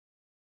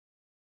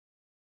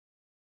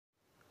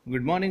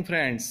Good morning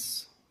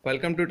friends,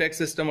 welcome to Tech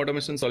System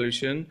Automation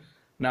Solution.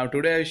 Now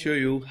today I show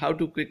you how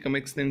to quick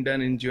commissioning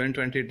done in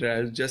G120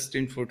 drives just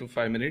in 4 to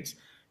 5 minutes.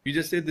 You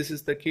just say this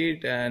is the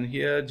kit and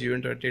here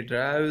G120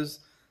 drives,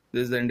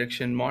 this is the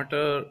induction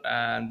motor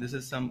and this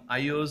is some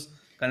IOs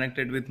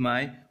connected with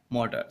my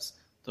motors.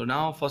 So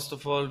now first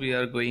of all we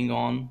are going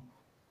on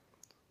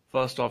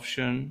first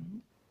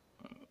option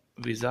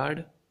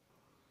wizard.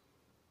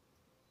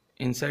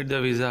 Inside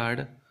the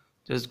wizard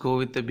just go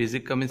with the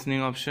basic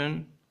commissioning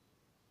option.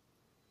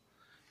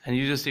 And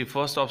you just see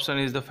first option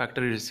is the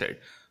factory reset,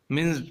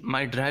 means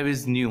my drive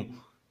is new.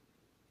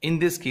 In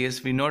this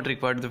case we not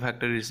require the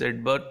factory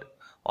reset, but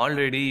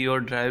already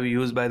your drive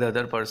used by the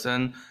other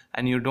person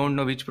and you don't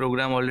know which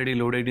program already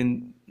loaded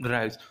in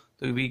drives,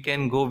 so we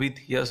can go with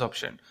yes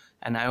option.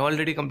 And I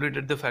already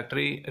completed the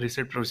factory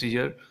reset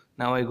procedure.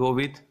 Now I go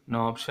with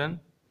no option,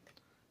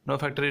 no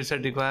factory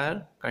reset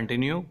required,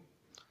 continue.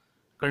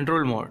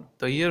 Control mode,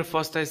 so here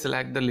first I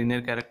select the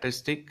linear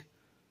characteristic.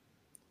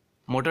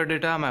 Motor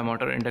data, my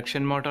motor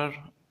induction motor.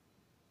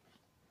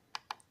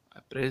 I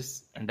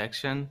press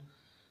induction.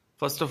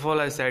 First of all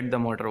I set the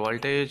motor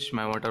voltage,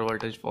 my motor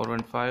voltage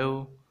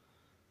 415,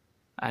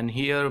 and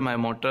here my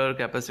motor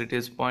capacity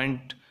is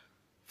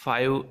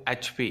 0.5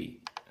 HP.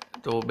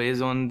 So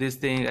based on this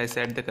thing I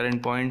set the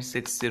current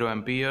 0.60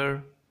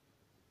 ampere.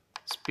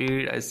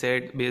 Speed I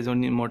set based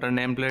on the motor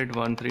nameplate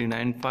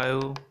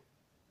 1395.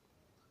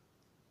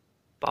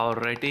 Power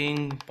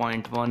rating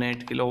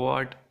 0.18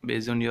 kilowatt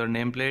based on your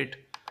nameplate.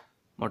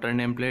 Motor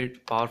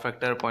nameplate, power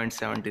factor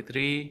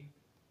 0.73.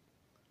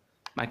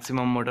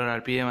 Maximum motor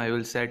RPM I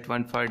will set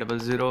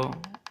 1500.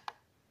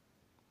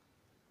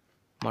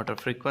 Motor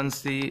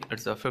frequency,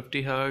 it's a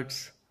 50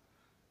 Hz.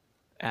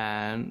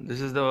 And this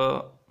is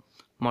the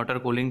motor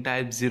cooling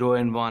type 0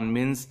 and 1,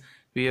 means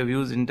we have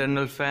used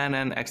internal fan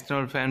and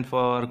external fan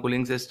for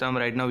cooling system.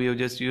 Right now we have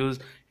just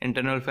used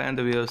internal fan,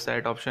 so we have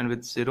set option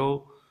with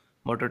 0.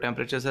 Motor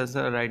temperature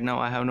sensor, right now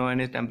I have no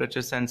any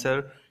temperature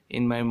sensor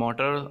in my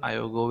motor. I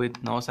will go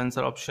with no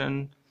sensor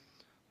option.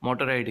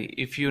 Motor ID,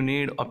 if you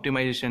need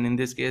optimization, in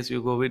this case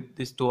you go with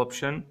these two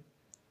option.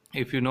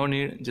 If you no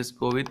need, just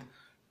go with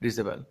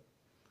disable.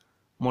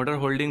 Motor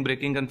holding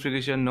braking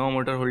configuration, no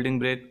motor holding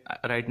brake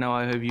right now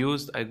I have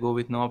used, I go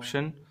with no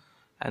option.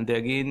 And they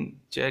again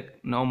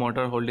check no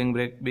motor holding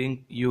brake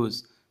being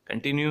used,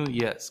 continue,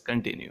 yes,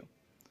 continue.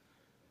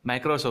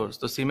 Macro source,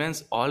 so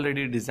Siemens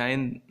already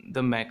designed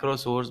the macro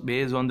source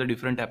based on the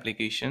different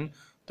application,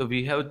 so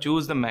we have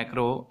choose the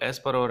macro as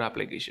per our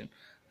application.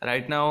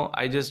 Right now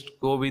I just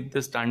go with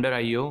the standard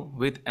IO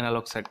with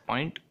analog set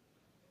point.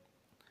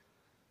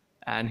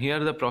 And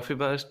here the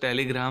Profibus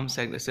telegram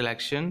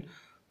selection,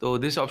 so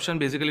this option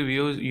basically we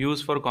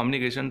use for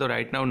communication, so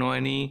right now no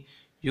any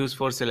use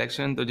for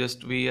selection, so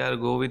just we are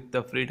go with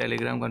the free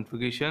telegram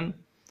configuration.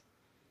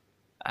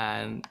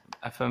 And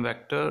FM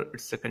vector,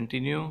 it's a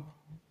continue.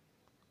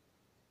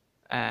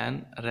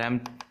 And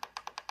ramp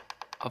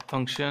up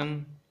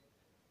function,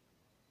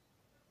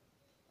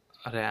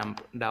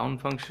 ramp down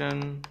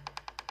function,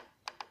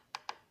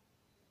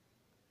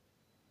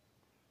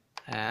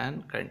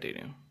 and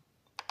continue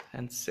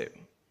and save.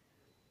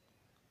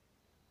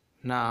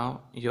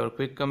 Now your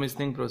quick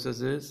commissioning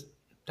process is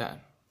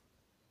done.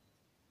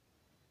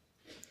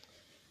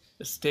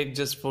 It's take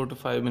just 4 to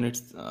 5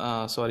 minutes.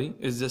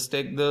 It's just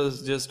take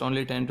this just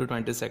only 10 to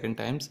 20 second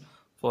times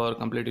for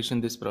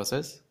completion this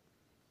process.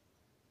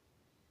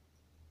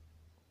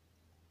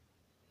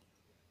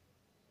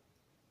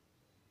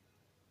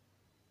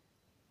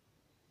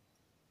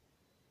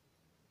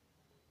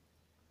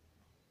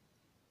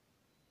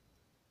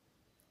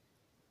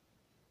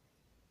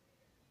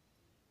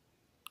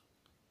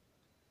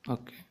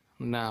 Okay,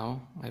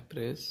 now I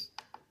press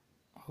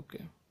OK,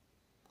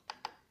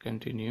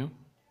 continue.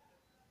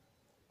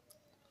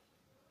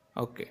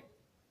 Okay,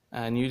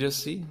 and you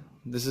just see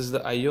this is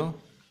the IO.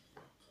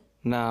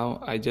 Now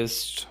I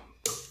just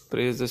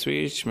press the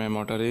switch, my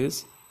motor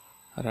is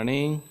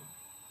running,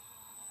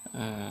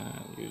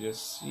 and you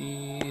just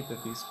see the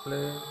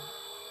display.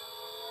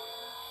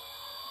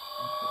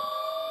 Okay.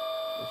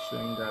 It's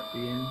showing the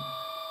RPM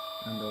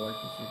and the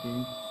voltage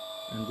reading,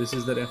 and this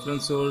is the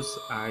reference source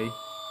I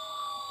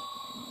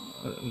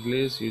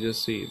release. You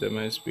just see the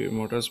my speed,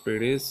 motor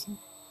speed is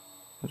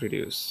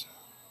reduced.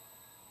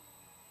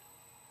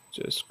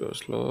 Just go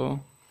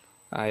slow.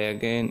 I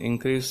again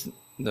increase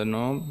the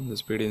knob, the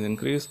speed is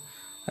increased.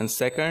 And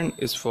second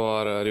is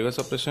for reverse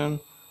operation.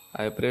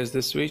 I press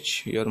the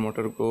switch, your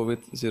motor go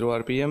with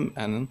 0 RPM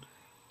and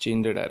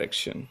change the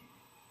direction.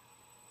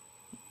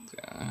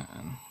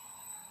 And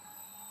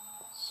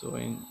so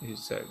in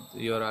his side,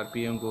 your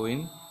RPM go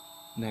in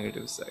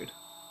negative side.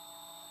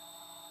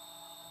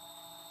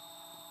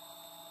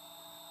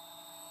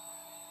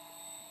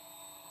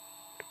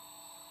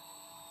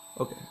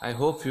 Okay, I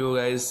hope you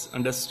guys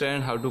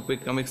understand how to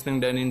quick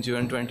commissioning done in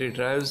G120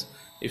 drives.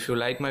 If you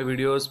like my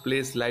videos,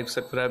 please like,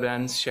 subscribe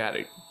and share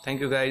it.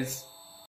 Thank you guys.